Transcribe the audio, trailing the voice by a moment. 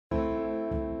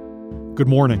Good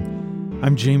morning.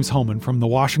 I'm James Hohmann from The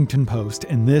Washington Post,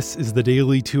 and this is the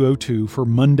Daily 202 for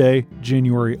Monday,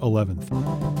 January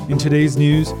 11th. In today's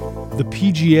news, the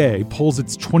PGA pulls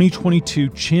its 2022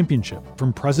 championship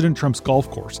from President Trump's golf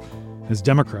course as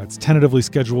Democrats tentatively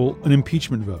schedule an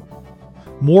impeachment vote.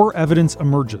 More evidence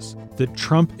emerges that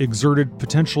Trump exerted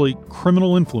potentially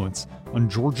criminal influence on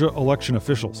Georgia election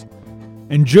officials.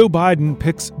 And Joe Biden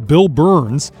picks Bill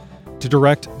Burns to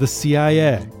direct the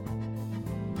CIA.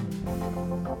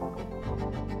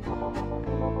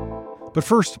 But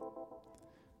first,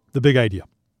 the big idea.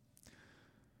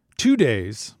 2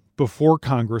 days before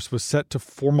Congress was set to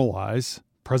formalize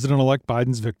President-elect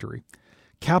Biden's victory,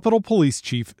 Capitol Police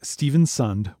Chief Stephen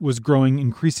Sund was growing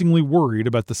increasingly worried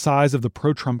about the size of the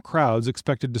pro-Trump crowds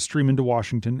expected to stream into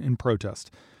Washington in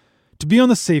protest. To be on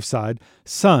the safe side,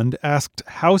 Sund asked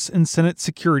House and Senate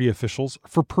security officials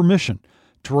for permission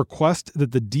to request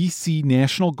that the D.C.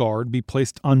 National Guard be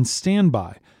placed on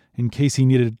standby in case he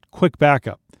needed quick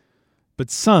backup. But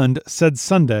Sund said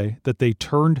Sunday that they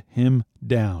turned him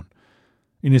down.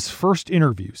 In his first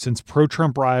interview since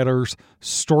pro-Trump rioters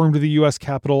stormed the U.S.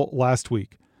 Capitol last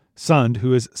week, Sund,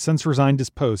 who has since resigned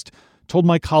his post, told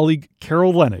my colleague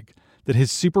Carol Leonnig that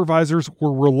his supervisors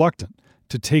were reluctant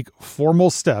to take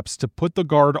formal steps to put the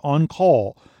Guard on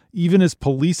call, even as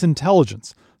police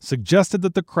intelligence suggested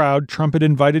that the crowd Trump had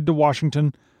invited to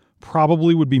Washington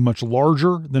probably would be much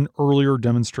larger than earlier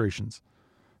demonstrations.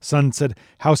 Sund said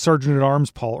House Sergeant-at-Arms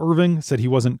Paul Irving said he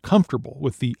wasn't comfortable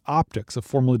with the optics of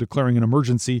formally declaring an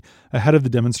emergency ahead of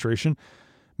the demonstration.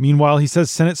 Meanwhile, he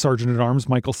says Senate Sergeant-at-Arms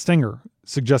Michael Stenger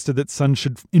suggested that Sund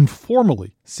should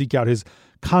informally seek out his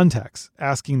contacts,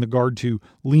 asking the Guard to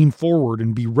lean forward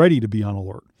and be ready to be on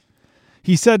alert.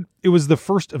 He said it was the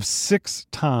first of 6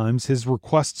 times his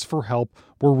requests for help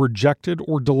were rejected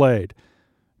or delayed.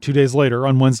 2 days later,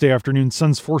 on Wednesday afternoon,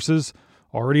 Sund's forces,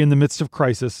 already in the midst of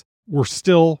crisis, were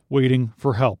still waiting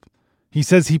for help. He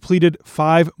says he pleaded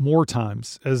 5 more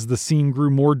times as the scene grew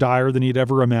more dire than he'd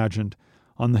ever imagined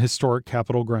on the historic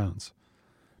Capitol grounds.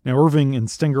 Now, Irving and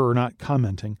Stenger are not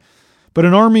commenting, but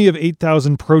an army of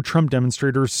 8,000 pro-Trump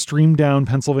demonstrators streamed down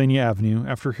Pennsylvania Avenue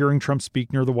after hearing Trump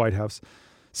speak near the White House.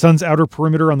 Sund's outer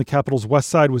perimeter on the Capitol's west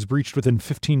side was breached within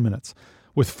 15 minutes.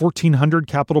 With 1,400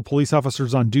 Capitol police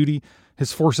officers on duty,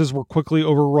 his forces were quickly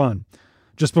overrun.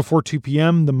 Just before 2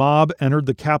 p.m., the mob entered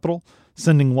the Capitol,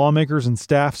 sending lawmakers and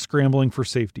staff scrambling for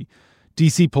safety.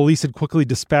 D.C. police had quickly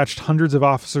dispatched hundreds of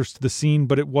officers to the scene,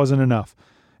 but it wasn't enough.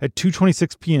 At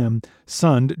 2:26 p.m.,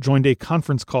 Sund joined a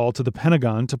conference call to the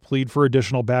Pentagon to plead for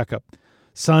additional backup.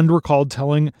 Sund recalled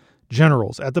telling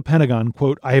generals at the Pentagon,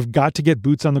 quote, "I have got to get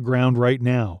boots on the ground right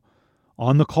now."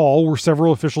 On the call were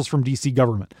several officials from D.C.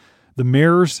 government. The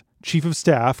mayor's chief of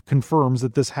staff confirms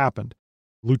that this happened.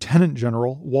 Lieutenant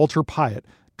General Walter Piatt,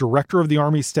 director of the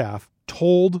Army staff,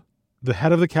 told the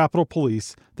head of the Capitol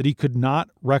Police that he could not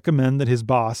recommend that his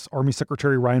boss, Army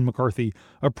Secretary Ryan McCarthy,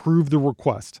 approve the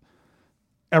request.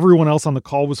 Everyone else on the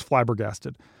call was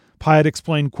flabbergasted. Piatt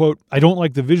explained, quote, "I don't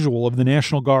like the visual of the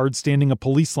National Guard standing a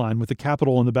police line with the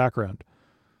Capitol in the background."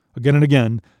 Again and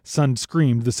again, Sund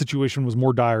screamed the situation was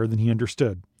more dire than he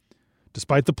understood.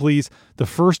 Despite the pleas, the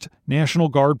first National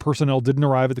Guard personnel didn't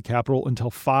arrive at the Capitol until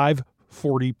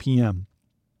 5:40 p.m.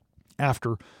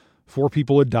 after 4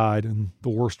 people had died and the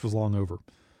worst was long over.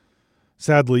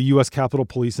 Sadly, U.S. Capitol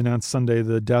Police announced Sunday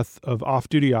the death of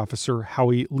off-duty officer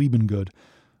Howie Liebengood,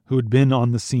 who had been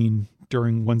on the scene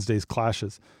during Wednesday's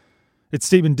clashes. Its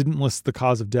statement didn't list the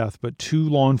cause of death, but 2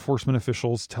 law enforcement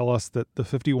officials tell us that the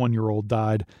 51-year-old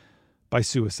died by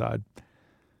suicide.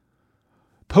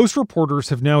 Post reporters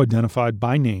have now identified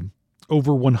by name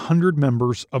over 100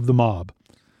 members of the mob.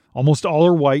 Almost all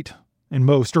are white, and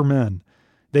most are men.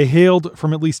 They hailed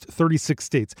from at least 36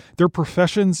 states. Their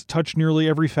professions touch nearly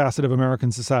every facet of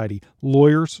American society: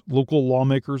 lawyers, local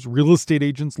lawmakers, real estate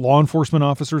agents, law enforcement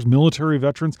officers, military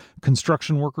veterans,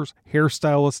 construction workers,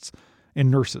 hairstylists,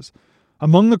 and nurses.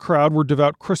 Among the crowd were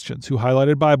devout Christians who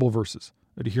highlighted Bible verses,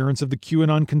 adherents of the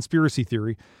QAnon conspiracy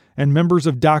theory, and members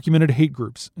of documented hate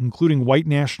groups, including white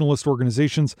nationalist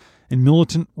organizations and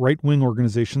militant right-wing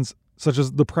organizations such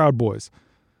as the Proud Boys.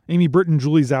 Amy Britton,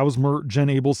 Julie Zausmer, Jen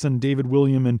Abelson, David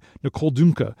William, and Nicole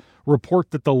Dunca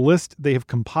report that the list they have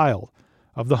compiled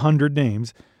of the 100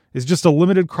 names is just a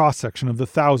limited cross-section of the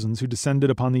thousands who descended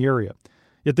upon the area.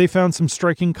 Yet they found some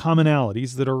striking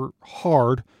commonalities that are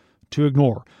hard to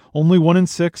ignore. Only 1 in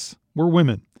 6 were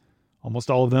women, almost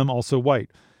all of them also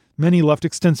white. Many left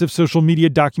extensive social media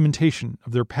documentation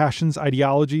of their passions,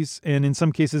 ideologies, and in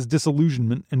some cases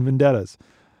disillusionment and vendettas.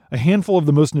 A handful of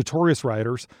the most notorious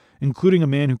rioters, including a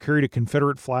man who carried a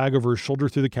Confederate flag over his shoulder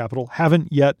through the Capitol,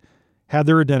 haven't yet had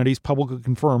their identities publicly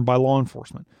confirmed by law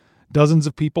enforcement. Dozens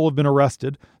of people have been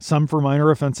arrested, some for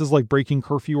minor offenses like breaking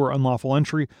curfew or unlawful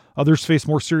entry. Others face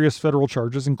more serious federal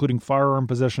charges, including firearm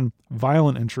possession,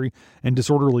 violent entry, and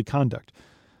disorderly conduct.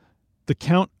 The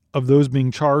count of those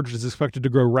being charged is expected to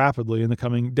grow rapidly in the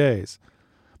coming days.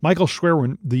 Michael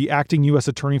Schwerin, the acting U.S.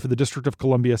 Attorney for the District of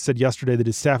Columbia, said yesterday that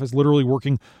his staff is literally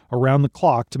working around the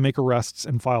clock to make arrests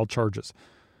and file charges.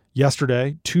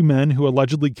 Yesterday, 2 men who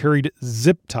allegedly carried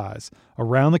zip ties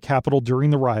around the Capitol during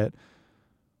the riot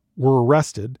were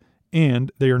arrested,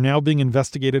 and they are now being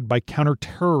investigated by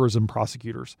counterterrorism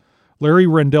prosecutors. Larry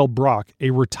Rendell Brock,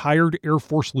 a retired Air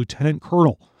Force lieutenant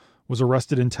colonel, was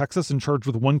arrested in Texas and charged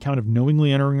with 1 count of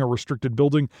knowingly entering a restricted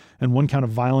building and 1 count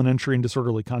of violent entry and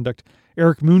disorderly conduct.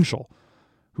 Eric Moonshall,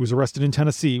 who was arrested in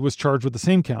Tennessee, was charged with the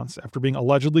same counts after being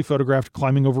allegedly photographed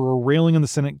climbing over a railing in the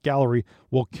Senate gallery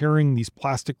while carrying these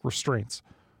plastic restraints.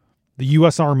 The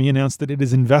U.S. Army announced that it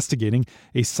is investigating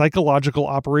a psychological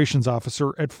operations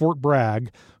officer at Fort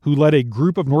Bragg who led a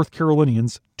group of North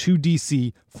Carolinians to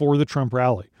D.C. for the Trump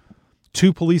rally.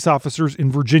 2 police officers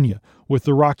in Virginia with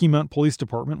the Rocky Mount Police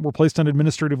Department were placed on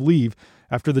administrative leave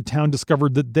after the town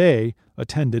discovered that they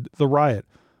attended the riot.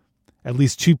 At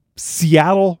least 2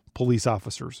 Seattle police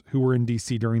officers who were in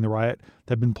D.C. during the riot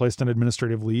have been placed on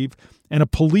administrative leave, and a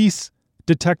police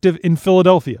detective in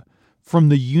Philadelphia from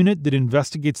the unit that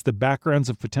investigates the backgrounds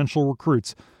of potential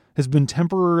recruits has been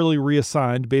temporarily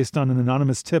reassigned based on an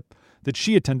anonymous tip that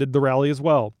she attended the rally as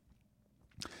well.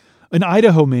 An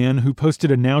Idaho man who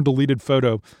posted a now-deleted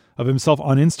photo of himself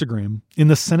on Instagram in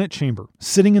the Senate chamber,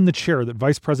 sitting in the chair that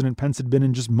Vice President Pence had been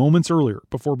in just moments earlier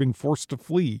before being forced to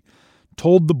flee,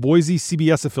 told the Boise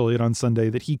CBS affiliate on Sunday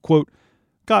that he, quote,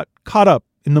 got caught up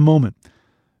in the moment.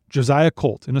 Josiah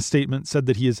Colt, in a statement, said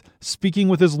that he is speaking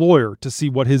with his lawyer to see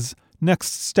what his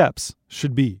next steps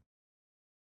should be.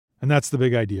 And that's the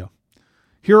big idea.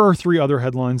 Here are 3 other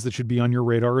headlines that should be on your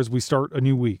radar as we start a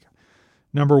new week.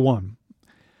 Number 1,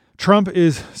 Trump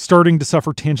is starting to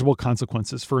suffer tangible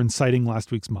consequences for inciting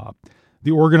last week's mob.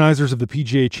 The organizers of the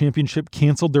PGA Championship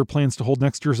canceled their plans to hold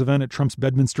next year's event at Trump's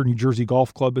Bedminster, New Jersey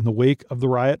Golf Club in the wake of the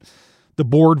riot. The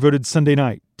board voted Sunday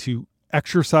night to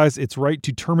exercise its right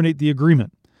to terminate the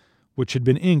agreement, which had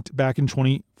been inked back in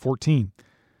 2014.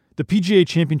 The PGA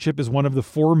Championship is one of the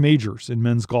 4 majors in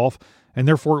men's golf, and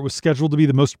therefore it was scheduled to be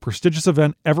the most prestigious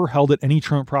event ever held at any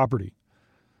Trump property.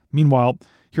 Meanwhile,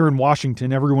 here in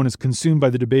Washington, everyone is consumed by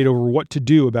the debate over what to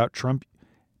do about Trump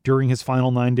during his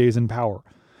final 9 days in power.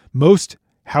 Most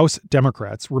House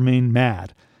Democrats remain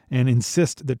mad and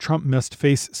insist that Trump must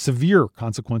face severe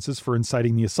consequences for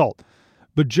inciting the assault.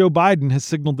 But Joe Biden has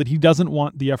signaled that he doesn't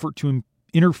want the effort to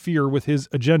interfere with his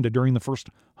agenda during the first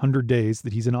 100 days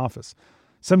that he's in office.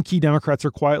 Some key Democrats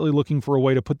are quietly looking for a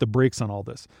way to put the brakes on all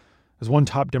this. As one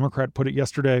top Democrat put it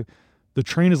yesterday, the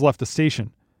train has left the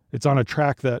station. It's on a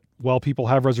track that, while people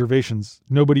have reservations,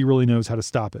 nobody really knows how to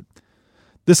stop it.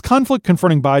 This conflict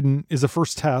confronting Biden is a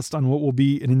first test on what will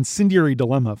be an incendiary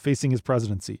dilemma facing his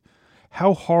presidency.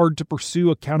 How hard to pursue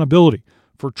accountability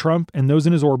for Trump and those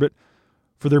in his orbit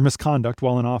for their misconduct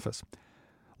while in office.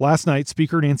 Last night,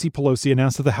 Speaker Nancy Pelosi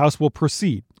announced that the House will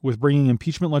proceed with bringing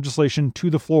impeachment legislation to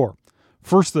the floor.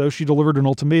 First, though, she delivered an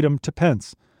ultimatum to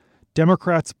Pence.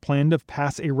 Democrats plan to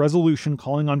pass a resolution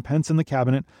calling on Pence and the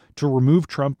cabinet to remove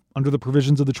Trump under the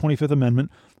provisions of the 25th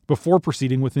Amendment before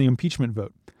proceeding with the impeachment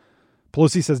vote.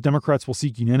 Pelosi says Democrats will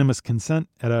seek unanimous consent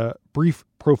at a brief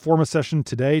pro forma session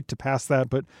today to pass that,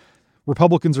 but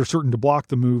Republicans are certain to block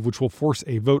the move, which will force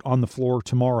a vote on the floor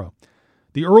tomorrow.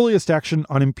 The earliest action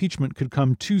on impeachment could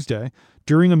come Tuesday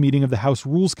during a meeting of the House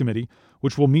Rules Committee,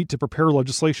 which will meet to prepare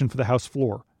legislation for the House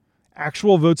floor.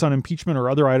 Actual votes on impeachment or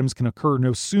other items can occur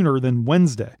no sooner than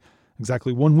Wednesday,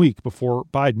 exactly 1 week before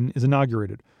Biden is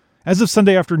inaugurated. As of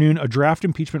Sunday afternoon, a draft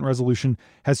impeachment resolution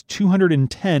has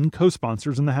 210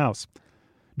 co-sponsors in the House.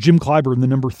 Jim Clyburn, the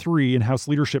number 3 in House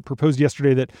leadership, proposed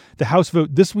yesterday that the House vote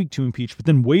this week to impeach, but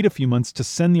then wait a few months to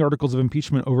send the articles of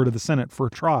impeachment over to the Senate for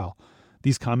a trial.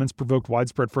 These comments provoked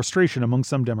widespread frustration among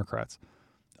some Democrats.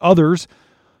 Others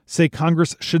say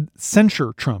Congress should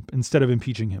censure Trump instead of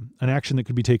impeaching him, an action that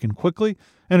could be taken quickly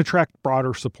and attract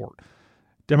broader support.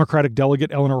 Democratic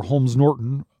delegate Eleanor Holmes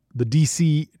Norton, the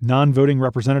D.C. non-voting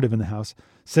representative in the House,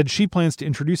 said she plans to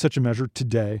introduce such a measure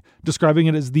today, describing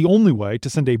it as the only way to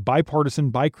send a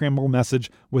bipartisan, bicameral message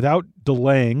without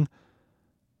delaying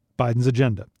Biden's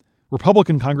agenda.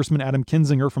 Republican Congressman Adam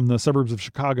Kinzinger from the suburbs of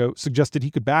Chicago suggested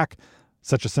he could back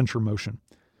such a censure motion.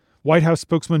 White House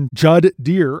spokesman Judd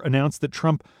Deere announced that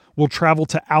Trump will travel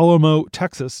to Alamo,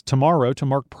 Texas tomorrow to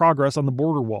mark progress on the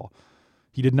border wall.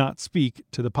 He did not speak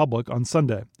to the public on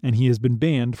Sunday, and he has been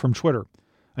banned from Twitter.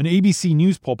 An ABC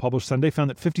News poll published Sunday found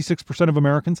that 56% of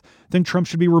Americans think Trump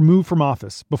should be removed from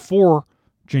office before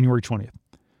January 20th,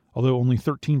 although only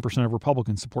 13% of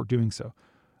Republicans support doing so.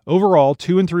 Overall,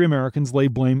 2 in 3 Americans lay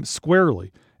blame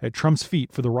squarely at Trump's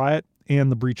feet for the riot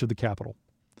and the breach of the Capitol.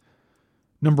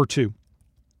 Number 2.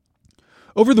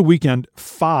 Over the weekend,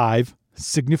 5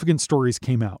 significant stories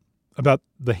came out about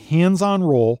the hands-on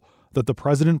role that the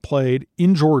president played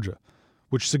in Georgia,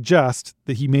 which suggests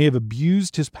that he may have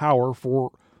abused his power for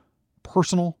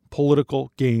personal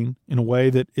political gain in a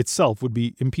way that itself would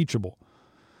be impeachable.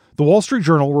 The Wall Street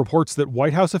Journal reports that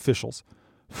White House officials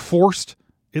forced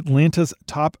Atlanta's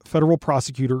top federal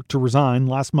prosecutor to resign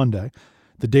last Monday,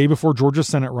 the day before Georgia's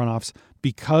Senate runoffs,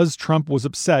 because Trump was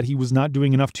upset he was not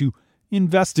doing enough to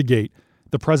investigate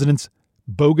the president's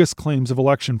bogus claims of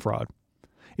election fraud.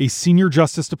 A senior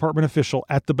Justice Department official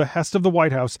at the behest of the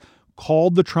White House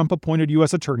called the Trump-appointed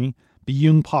U.S. Attorney,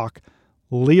 Byung Pak,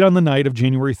 late on the night of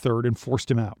January 3rd and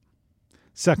forced him out.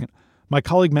 Second, my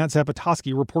colleague Matt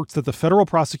Zapotosky reports that the federal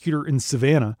prosecutor in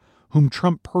Savannah, whom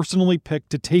Trump personally picked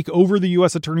to take over the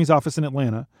U.S. Attorney's office in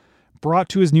Atlanta, brought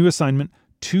to his new assignment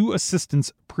 2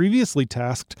 assistants previously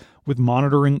tasked with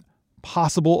monitoring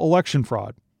possible election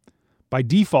fraud. By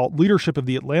default, leadership of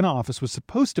the Atlanta office was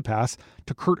supposed to pass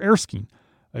to Kurt Erskine,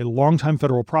 a longtime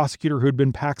federal prosecutor who had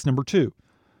been PAC's number 2.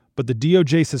 But the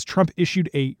DOJ says Trump issued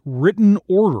a written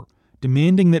order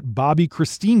demanding that Bobby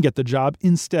Christine get the job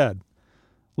instead.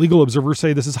 Legal observers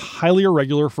say this is highly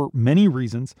irregular for many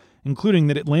reasons, including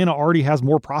that Atlanta already has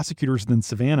more prosecutors than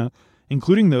Savannah,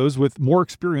 including those with more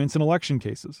experience in election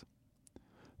cases.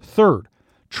 Third,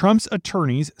 Trump's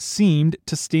attorneys seemed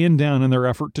to stand down in their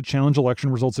effort to challenge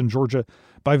election results in Georgia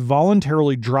by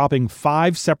voluntarily dropping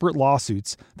 5 separate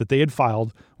lawsuits that they had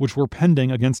filed, which were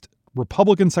pending against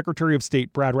Republican Secretary of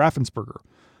State Brad Raffensperger.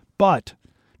 But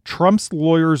Trump's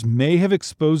lawyers may have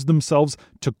exposed themselves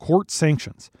to court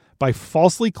sanctions by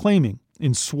falsely claiming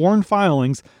in sworn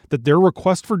filings that their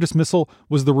request for dismissal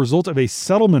was the result of a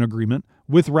settlement agreement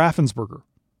with Raffensperger.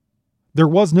 There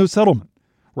was no settlement.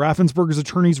 Raffensperger's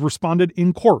attorneys responded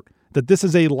in court that this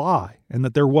is a lie and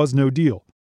that there was no deal.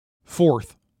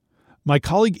 Fourth, my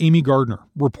colleague Amy Gardner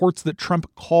reports that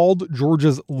Trump called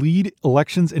Georgia's lead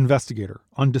elections investigator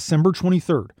on December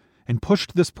 23rd and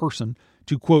pushed this person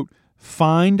to, quote,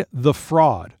 find the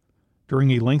fraud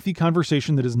during a lengthy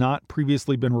conversation that has not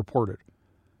previously been reported.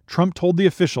 Trump told the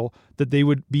official that they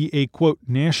would be a, quote,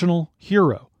 national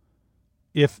hero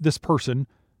if this person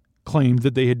claimed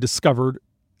that they had discovered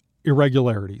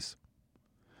irregularities.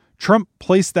 Trump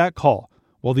placed that call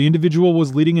while the individual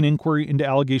was leading an inquiry into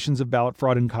allegations of ballot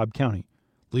fraud in Cobb County.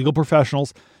 Legal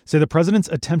professionals say the president's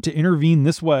attempt to intervene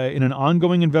this way in an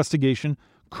ongoing investigation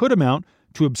could amount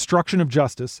to obstruction of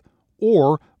justice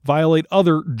or violate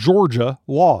other Georgia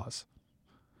laws.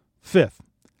 Fifth,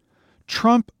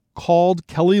 Trump called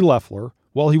Kelly Loeffler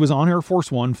while he was on Air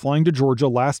Force One flying to Georgia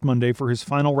last Monday for his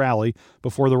final rally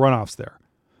before the runoffs there.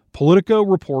 Politico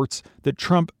reports that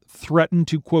Trump threatened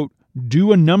to, quote,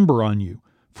 do a number on you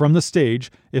from the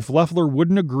stage if Loeffler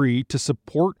wouldn't agree to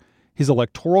support his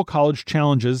Electoral College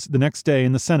challenges the next day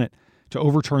in the Senate to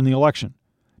overturn the election.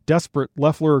 Desperate,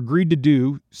 Loeffler agreed to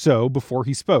do so before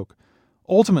he spoke.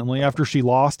 Ultimately, after she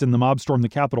lost and the mob stormed the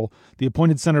Capitol, the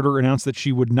appointed senator announced that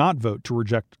she would not vote to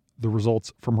reject the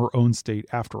results from her own state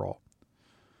after all.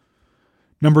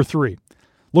 Number 3,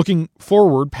 looking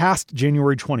forward past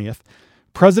January 20th,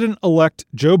 President-elect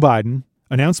Joe Biden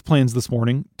announced plans this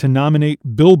morning to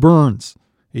nominate Bill Burns,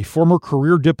 a former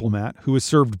career diplomat who has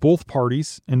served both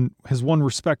parties and has won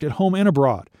respect at home and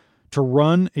abroad, to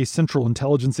run a central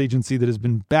intelligence agency that has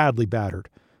been badly battered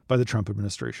by the Trump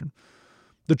administration.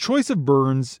 The choice of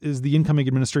Burns is the incoming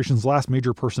administration's last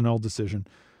major personnel decision.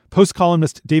 Post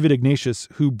columnist David Ignatius,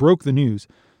 who broke the news,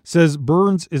 says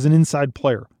Burns is an inside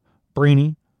player,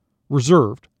 brainy,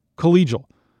 reserved, collegial.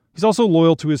 He's also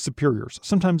loyal to his superiors,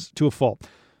 sometimes to a fault.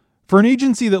 For an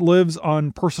agency that lives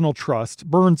on personal trust,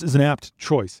 Burns is an apt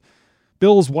choice.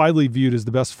 Bill is widely viewed as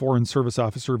the best foreign service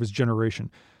officer of his generation.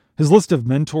 His list of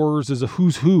mentors is a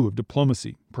who's who of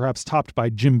diplomacy, perhaps topped by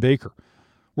Jim Baker.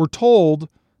 We're told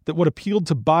that what appealed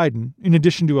to Biden, in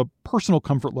addition to a personal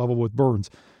comfort level with Burns,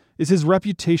 is his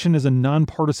reputation as a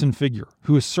nonpartisan figure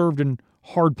who has served in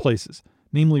hard places,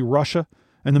 namely Russia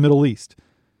and the Middle East.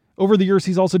 Over the years,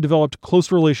 he's also developed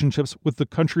close relationships with the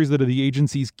countries that are the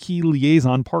agency's key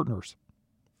liaison partners.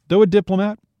 Though a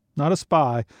diplomat, not a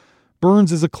spy,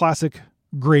 Burns is a classic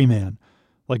gray man,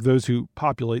 like those who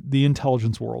populate the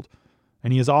intelligence world,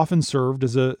 and he has often served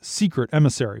as a secret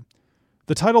emissary.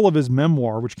 The title of his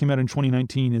memoir, which came out in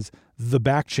 2019, is The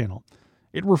Back Channel.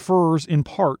 It refers in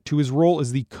part to his role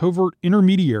as the covert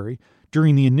intermediary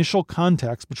during the initial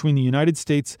contacts between the United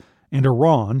States and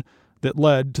Iran that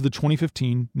led to the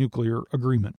 2015 nuclear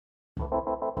agreement.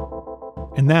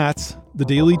 And that's the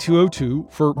Daily 202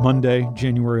 for Monday,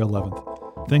 January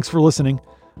 11th. Thanks for listening.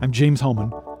 I'm James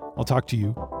Hohmann. I'll talk to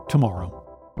you tomorrow.